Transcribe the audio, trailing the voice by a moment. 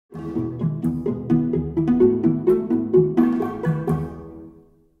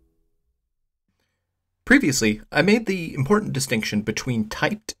Previously, I made the important distinction between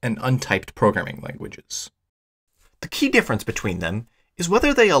typed and untyped programming languages. The key difference between them is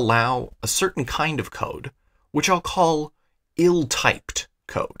whether they allow a certain kind of code, which I'll call ill-typed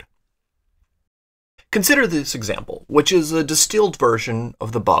code. Consider this example, which is a distilled version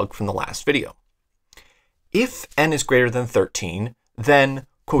of the bug from the last video. If n is greater than 13, then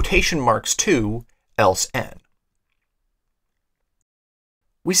quotation marks 2, else n.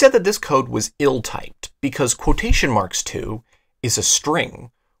 We said that this code was ill-typed because quotation marks 2 is a string,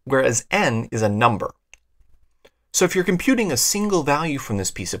 whereas n is a number. So if you're computing a single value from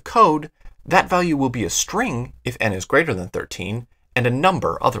this piece of code, that value will be a string if n is greater than 13, and a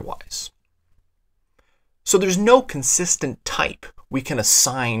number otherwise. So there's no consistent type we can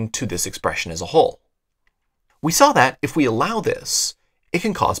assign to this expression as a whole. We saw that if we allow this, it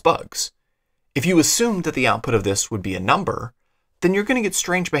can cause bugs. If you assume that the output of this would be a number, then you're going to get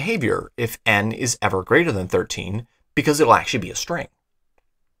strange behavior if n is ever greater than 13, because it'll actually be a string.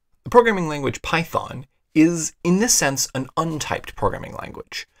 The programming language Python is, in this sense, an untyped programming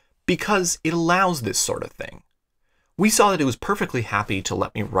language, because it allows this sort of thing. We saw that it was perfectly happy to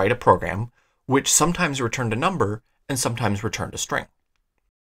let me write a program which sometimes returned a number and sometimes returned a string.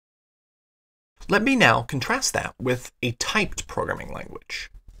 Let me now contrast that with a typed programming language.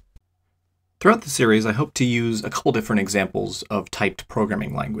 Throughout the series, I hope to use a couple different examples of typed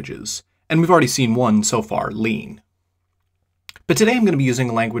programming languages, and we've already seen one so far, Lean. But today I'm going to be using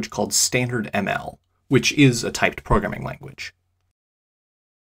a language called Standard ML, which is a typed programming language.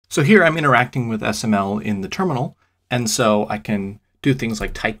 So here I'm interacting with SML in the terminal, and so I can do things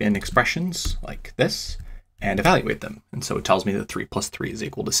like type in expressions like this and evaluate them. And so it tells me that 3 plus 3 is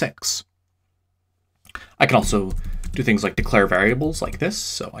equal to 6. I can also do things like declare variables like this.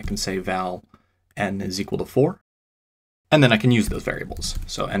 So I can say val n is equal to 4. And then I can use those variables.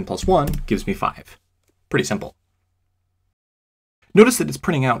 So n plus 1 gives me 5. Pretty simple. Notice that it's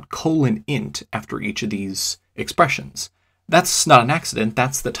printing out :int after each of these expressions. That's not an accident,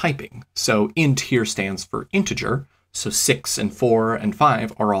 that's the typing. So int here stands for integer. So 6 and 4 and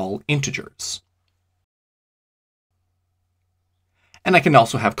 5 are all integers. And I can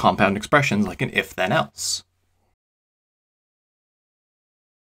also have compound expressions like an if then else.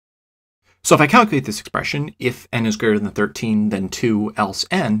 So if I calculate this expression, if n is greater than 13, then 2, else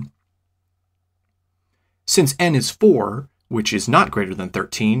n, since n is 4, which is not greater than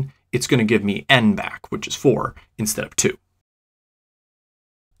 13, it's going to give me n back, which is 4, instead of 2.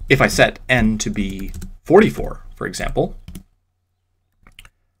 If I set n to be 44, for example,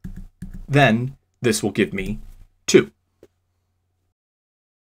 then this will give me 2.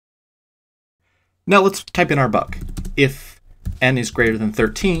 Now let's type in our bug. If n is greater than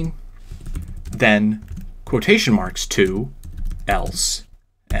 13, then quotation marks 2, else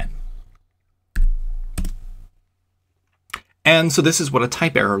n. And so this is what a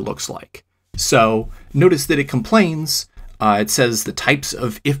type error looks like. So notice that it complains. It says the types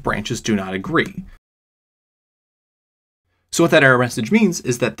of if branches do not agree. So what that error message means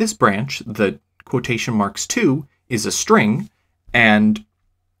is that this branch, the quotation marks 2, is a string, and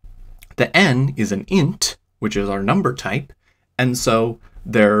the n is an int, which is our number type, and so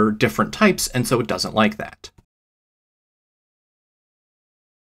they're different types, and so it doesn't like that.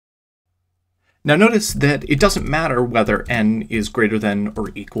 Now notice that it doesn't matter whether n is greater than or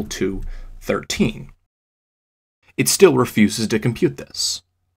equal to 13. It still refuses to compute this.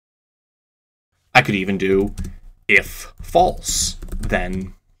 I could even do if false,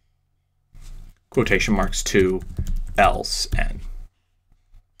 then quotation marks 2, else n.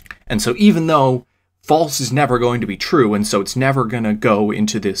 And so even though false is never going to be true, and so it's never going to go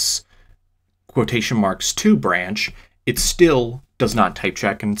into this quotation marks 2 branch, it still does not type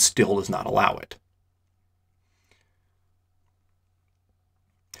check and still does not allow it.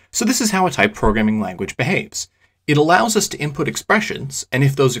 So this is how a typed programming language behaves. It allows us to input expressions, and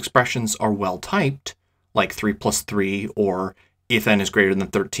if those expressions are well typed, like 3 plus 3, or if n is greater than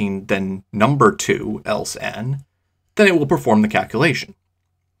 13, then number 2, else n, then it will perform the calculation.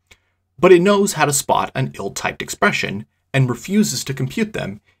 But it knows how to spot an ill-typed expression and refuses to compute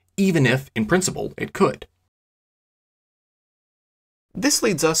them, even if, in principle, it could. This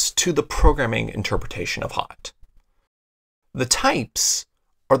leads us to the programming interpretation of HoTT. The types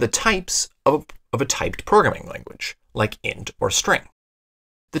are the types of a typed programming language, like int or string.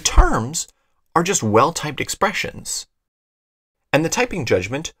 The terms are just well-typed expressions. And the typing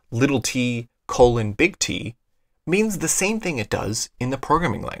judgment, little t, big T, means the same thing it does in the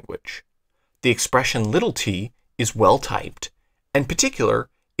programming language. The expression little t is well typed, and particular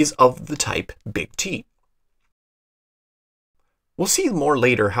is of the type big T. We'll see more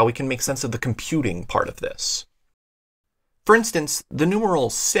later how we can make sense of the computing part of this. For instance, the numeral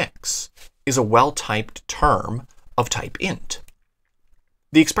 6 is a well-typed term of type int.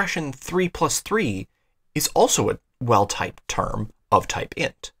 The expression 3 plus 3 is also a well-typed term of type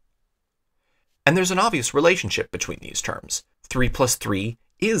int. And there's an obvious relationship between these terms. 3 plus 3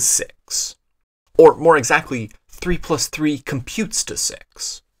 is 6. Or more exactly, 3 plus 3 computes to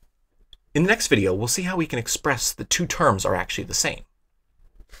 6. In the next video, we'll see how we can express the two terms are actually the same.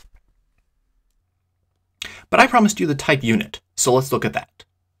 But I promised you the type unit, so let's look at that.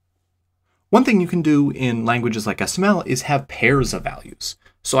 One thing you can do in languages like SML is have pairs of values.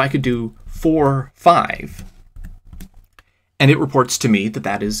 So I could do 4, 5, and it reports to me that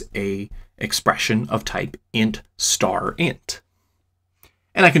that is an expression of type int star int.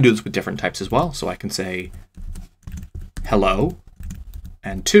 And I can do this with different types as well. So I can say hello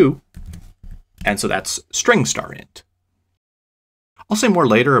and 2, and so that's string star int. I'll say more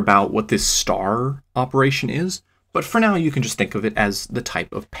later about what this star operation is, but for now you can just think of it as the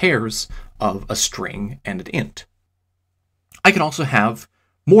type of pairs of a string and an int. I can also have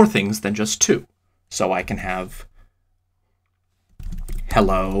more things than just 2. So I can have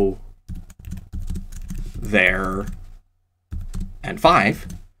hello, there, and 5,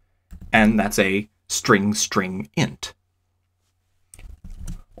 and that's a string int.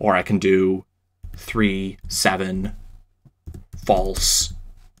 Or I can do 3, 7, false,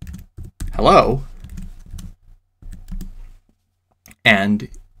 hello, and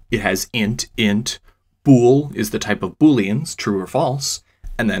it has int, bool is the type of booleans, true or false,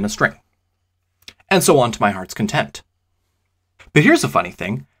 and then a string. And so on to my heart's content. But here's a funny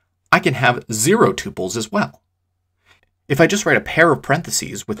thing. I can have zero-tuples as well. If I just write a pair of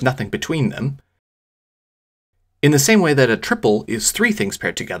parentheses with nothing between them, in the same way that a triple is 3 things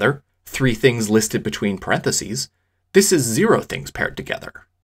paired together, 3 things listed between parentheses, this is 0 things paired together.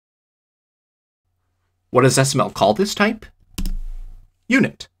 What does SML call this type?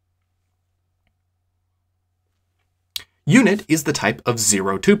 Unit. Unit is the type of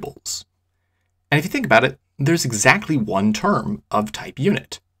zero-tuples. And if you think about it, there's exactly one term of type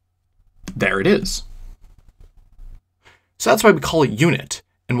unit. There it is. So that's why we call it unit,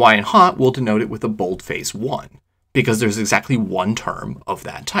 and why in HoTT we'll denote it with a boldface 1, because there's exactly one term of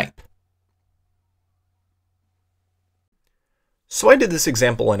that type. So I did this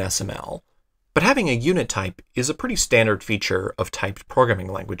example in SML, but having a unit type is a pretty standard feature of typed programming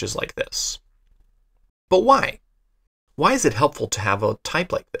languages like this. But why? Why is it helpful to have a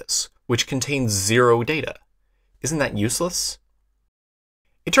type like this, which contains 0 data? Isn't that useless?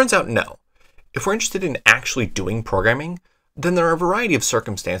 It turns out no. If we're interested in actually doing programming, then there are a variety of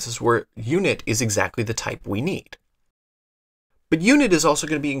circumstances where unit is exactly the type we need. But unit is also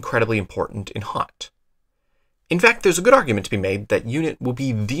going to be incredibly important in HoTT. In fact, there's a good argument to be made that unit will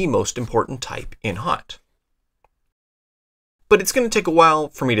be the most important type in HoTT. But it's going to take a while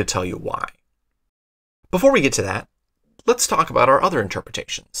for me to tell you why. Before we get to that, let's talk about our other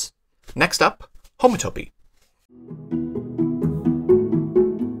interpretations. Next up, homotopy.